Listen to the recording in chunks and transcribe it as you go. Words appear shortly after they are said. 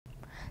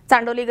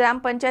चांडोली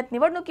ग्रामपंचायत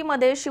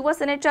निवडणुकीमध्ये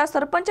शिवसेनेच्या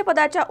सरपंच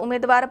पदाच्या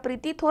उमेदवार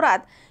प्रीती थोरात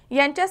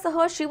यांच्यासह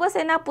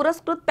शिवसेना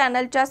पुरस्कृत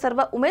पॅनलच्या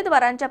सर्व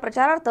उमेदवारांच्या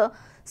प्रचारार्थ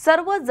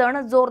सर्व जण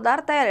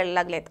जोरदार तयारीला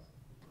लागलेत।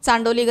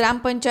 चांडोली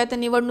ग्रामपंचायत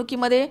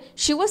निवडणुकीमध्ये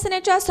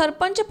शिवसेनेच्या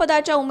सरपंच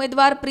पदाच्या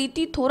उमेदवार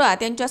प्रीती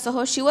थोरात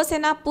यांच्यासह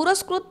शिवसेना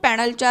पुरस्कृत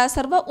पॅनलच्या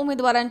सर्व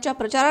उमेदवारांच्या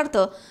प्रचारार्थ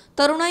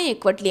तरुणाई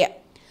एकवटली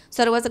आहे।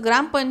 सर्वच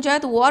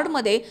ग्रामपंचायत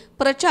वॉर्डमध्ये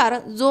प्रचार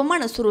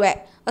जोमाने सुरू आहे,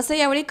 असं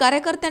यावेळी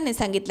कार्यकर्त्यांनी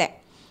सांगितलंय।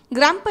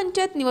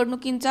 ग्रामपंचायत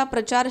निवडणुकींचा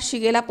प्रचार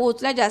शिगेला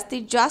पोहोचला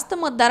जास्तीत जास्त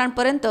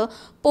मतदारांपर्यंत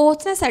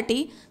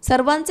पोहोचण्यासाठी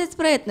सर्वांचेच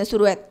प्रयत्न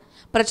सुरू आहेत।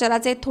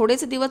 प्रचाराचे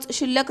थोडेच दिवस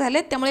शिल्लक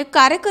राहिलेत, त्यामुळे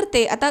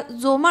कार्यकर्ते आता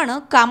जोमाने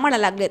कामाला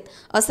लागलेत,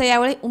 असं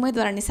यावेळी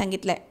उमेदवारांनी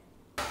सांगितलंय।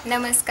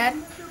 नमस्कार,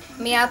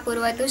 मी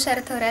अपूर्वा तुषार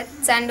थोरात,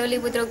 चांडोली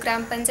बुद्रुक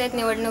ग्रामपंचायत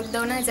निवडणूक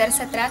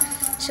 2017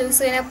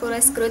 शिवसेना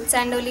पुरस्कृत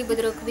चांडोली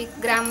बुद्रुक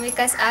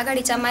ग्रामविकास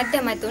आघाडीच्या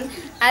माध्यमातून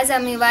आज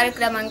आम्ही वार्ड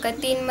क्रमांक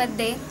 3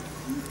 मध्ये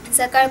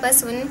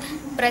सकाळपासून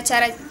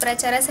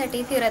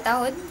प्रचारासाठी फिरत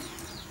आहोत।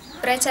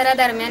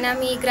 प्रचारादरम्यान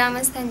आम्ही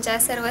ग्रामस्थांच्या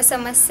सर्व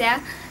समस्या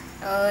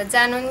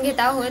जाणून घेत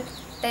आहोत।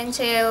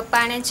 त्यांचे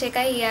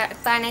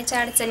पाण्याच्या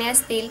अडचणी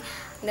असतील,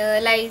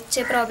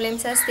 लाईटचे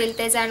प्रॉब्लेम्स असतील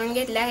ते जाणून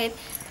घेतले आहेत।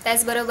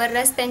 त्याचबरोबर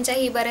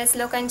रस्त्यांच्याही बऱ्याच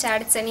लोकांच्या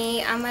अडचणी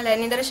आम्हाला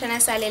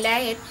निदर्शनास आलेल्या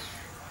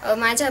आहेत।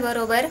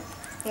 माझ्याबरोबर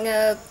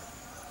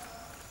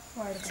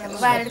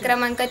वार्ड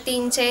क्रमांक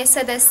 3 चे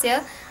सदस्य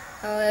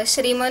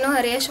श्री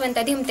मनोहर यशवंत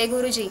धिमते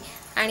गुरुजी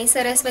आणि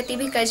सरस्वती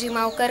भिकाजी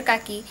मावकर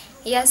काकी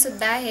या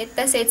सुद्धा आहेत।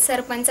 तसेच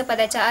सरपंच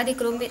पदाच्या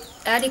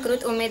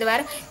अधिकृत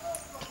उमेदवार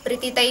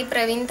प्रीतीताई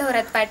प्रवीण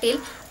थोरात पाटील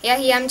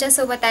याही आमच्या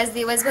सोबत आज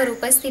दिवसभर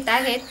उपस्थित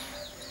आहेत।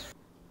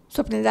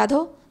 स्वप्नील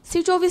जाधव,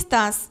 C24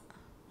 तास,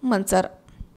 मंचर।